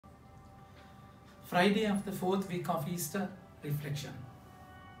Friday of the 4th week of Easter reflection.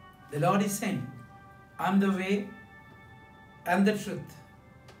 The Lord is saying, I'm the way and the truth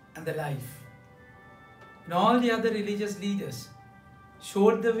and the life. And all the other religious leaders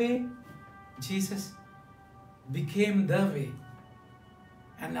showed the way. Jesus became the way.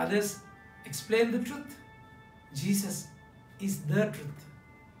 And others explained the truth. Jesus is the truth.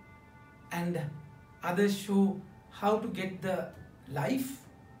 And others show how to get the life,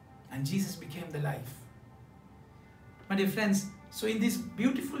 and Jesus became the life. My dear friends, so in this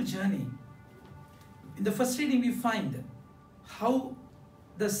beautiful journey, in the first reading we find how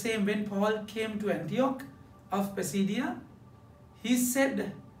the same, when Paul came to Antioch of Pisidia, he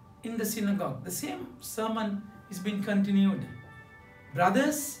said in the synagogue, the same sermon is being continued.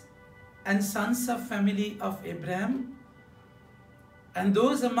 Brothers and sons of family of Abraham, and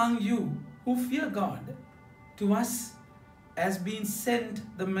those among you who fear God, to us has been sent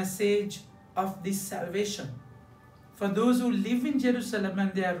the message of this salvation. For those who live in Jerusalem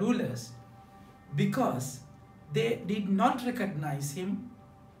and their rulers, because they did not recognize him,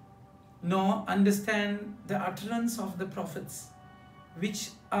 nor understand the utterance of the prophets,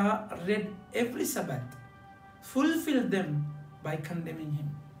 which are read every Sabbath, fulfill them by condemning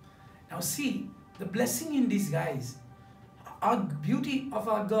him. Now see, the blessing in disguise, our beauty of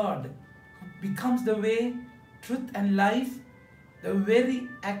our God, who becomes the way, truth and life, the very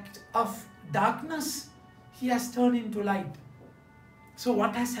act of darkness, he has turned into light. So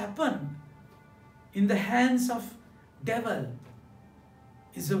what has happened in the hands of devil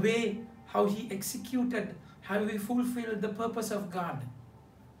is the way how he executed, how he fulfilled the purpose of God.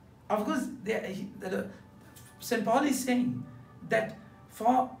 Of course, St. Paul is saying that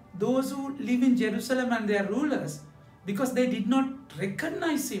for those who live in Jerusalem and their rulers, because they did not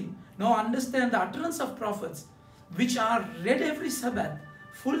recognize him, nor understand the utterance of prophets, which are read every Sabbath,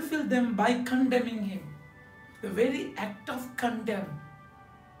 fulfill them by condemning him. The very act of condemn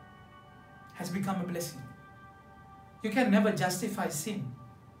has become a blessing. You can never justify sin.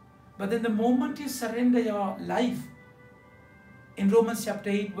 But then the moment you surrender your life, in Romans chapter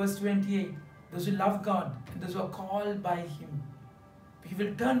 8 verse 28, those who love God and those who are called by him, he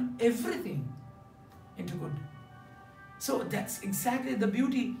will turn everything into good. So that's exactly the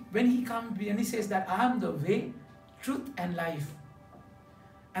beauty when he comes, when he says that I am the way, truth and life.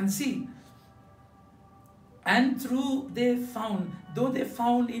 And see, and though they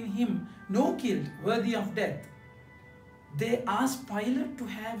found in him no guilt worthy of death, they asked Pilate to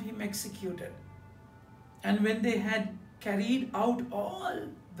have him executed. And when they had carried out all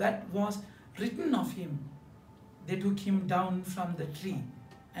that was written of him, they took him down from the tree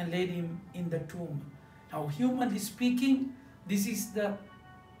and laid him in the tomb. Now, humanly speaking, this is the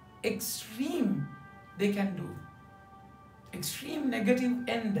extreme they can do. Extreme negative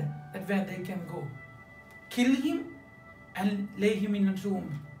end that where they can go. Kill him and lay him in a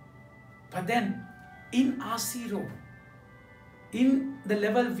tomb. But then, in our zero, in the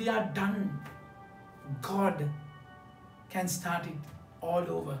level we are done, God can start it all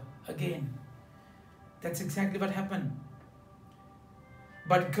over again. That's exactly what happened.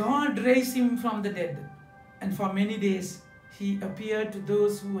 But God raised him from the dead, and for many days he appeared to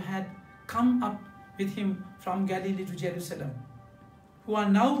those who had come up with him from Galilee to Jerusalem, who are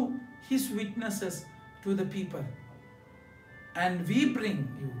now his witnesses to the people. And we bring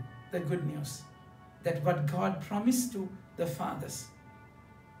you the good news, that what God promised to the fathers,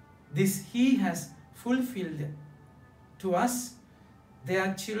 this he has fulfilled to us,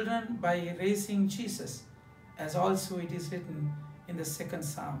 their children, by raising Jesus, as also it is written in the 2nd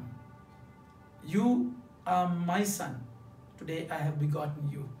Psalm. You are my son, today I have begotten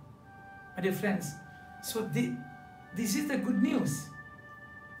you. My dear friends, so this is the good news.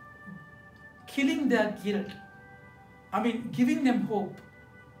 Killing their guilt, giving them hope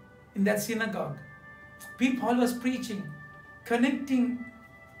in that synagogue. Paul was preaching, connecting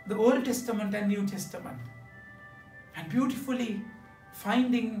the Old Testament and New Testament, and beautifully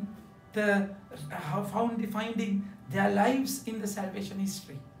finding their lives in the salvation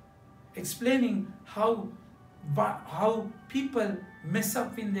history, explaining how people mess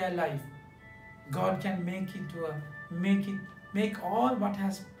up in their life. God can make all what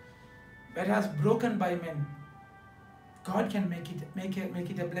has broken by men. God can make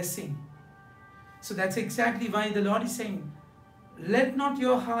it a blessing. So that's exactly why the Lord is saying, let not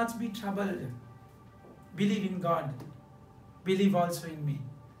your hearts be troubled. Believe in God. Believe also in me.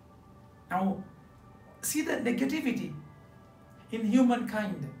 Now, see the negativity in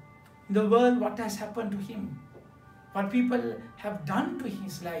humankind, in the world, what has happened to him, what people have done to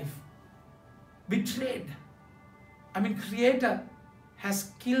his life, betrayed. Creator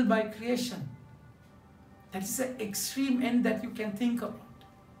has killed by creation. That is the extreme end that you can think about.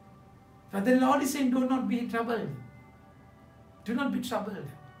 But the Lord is saying, do not be troubled. Do not be troubled.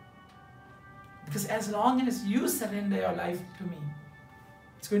 Because as long as you surrender your life to me,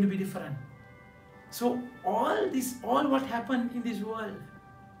 it's going to be different. So all what happened in this world,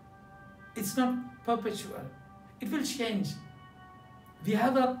 it's not perpetual. It will change. We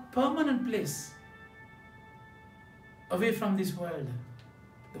have a permanent place away from this world.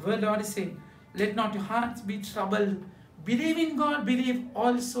 The word Lord is saying, let not your hearts be troubled. Believe in God, believe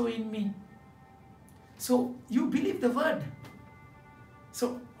also in me. So you believe the word.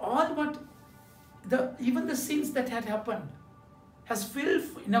 So even the sins that had happened has filled,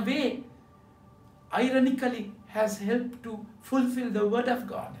 in a way, ironically, has helped to fulfill the word of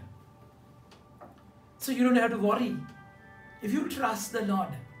God. So you don't have to worry. If you trust the Lord,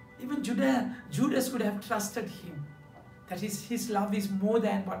 even Judas could have trusted him. That his love is more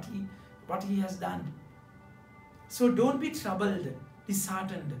than what he has done. So don't be troubled,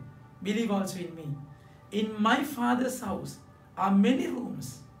 disheartened. Believe also in me. In my Father's house are many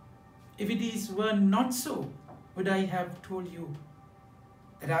rooms. If it were not so, would I have told you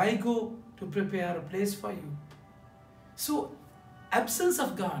that I go to prepare a place for you? So absence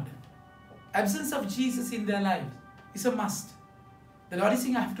of God, absence of Jesus in their lives is a must. The Lord is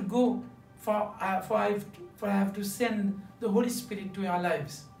saying, I have to go, for I have to send the Holy Spirit to your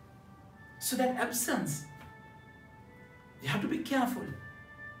lives. So that absence, you have to be careful.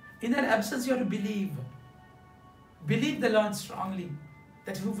 In that absence, you have to believe. Believe the Lord strongly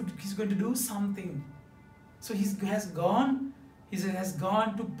that He's going to do something. So He has gone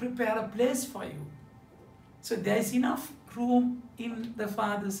to prepare a place for you. So there is enough room in the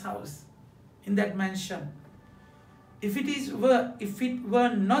Father's house, in that mansion. If it were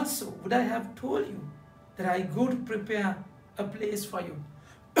not so, would I have told you that I go to prepare a place for you?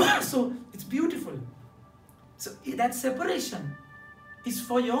 So it's beautiful. So that separation is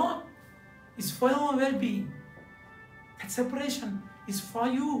for your well-being. That separation is for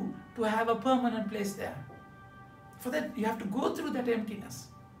you to have a permanent place there. For that, you have to go through that emptiness.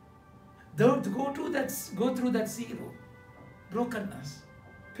 Go through that zero, brokenness,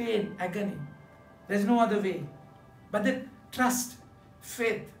 pain, agony. There's no other way. But the trust,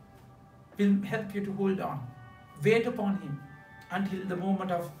 faith will help you to hold on. Wait upon Him until the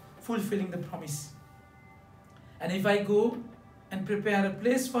moment of fulfilling the promise. And if I go and prepare a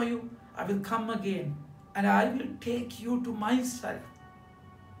place for you, I will come again and I will take you to myself,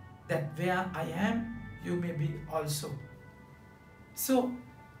 that where I am, you may be also. So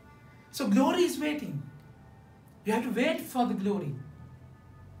glory is waiting. You have to wait for the glory.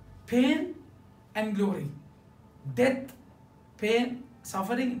 Pain and glory. Death, pain,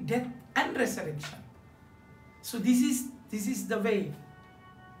 suffering, death and resurrection. So this is the way.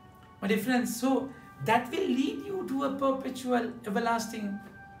 My dear friends, so that will lead you to a perpetual, everlasting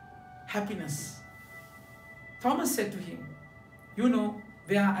happiness. Thomas said to him, you know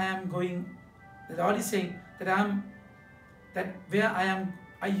where I am going. The Lord is saying that where I am,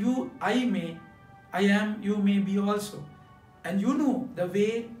 you may be also. And you know the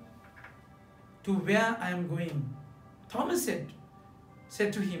way to where I am going. Thomas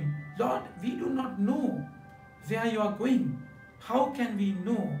said to him, Lord, we do not know where you are going. How can we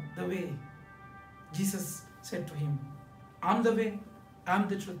know the way? Jesus said to him, I'm the way, I'm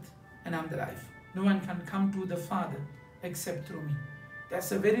the truth, and I'm the life. No one can come to the Father except through me. That's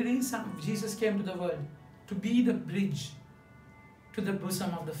the very reason Jesus came to the world, to be the bridge to the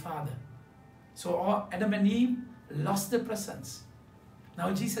bosom of the Father. So Adam and Eve lost the presence.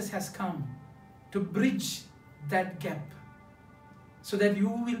 Now Jesus has come to bridge that gap so that you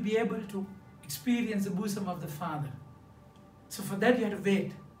will be able to experience the bosom of the Father. So for that you have to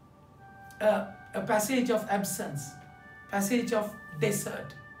wait. A passage of absence, passage of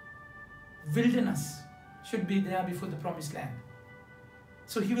desert, wilderness should be there before the promised land.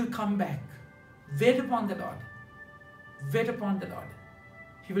 So He will come back. Wait upon the Lord. Wait upon the Lord.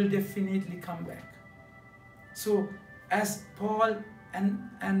 He will definitely come back. So as Paul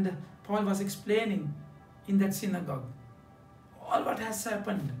and Paul was explaining in that synagogue, all what has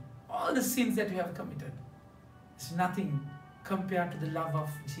happened, all the sins that you have committed, is nothing compared to the love of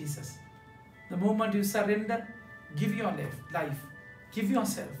Jesus. The moment you surrender, give your life, give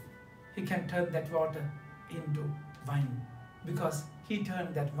yourself, He can turn that water into wine, because He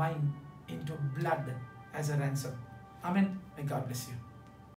turned that wine into blood as a ransom. Amen. May God bless you.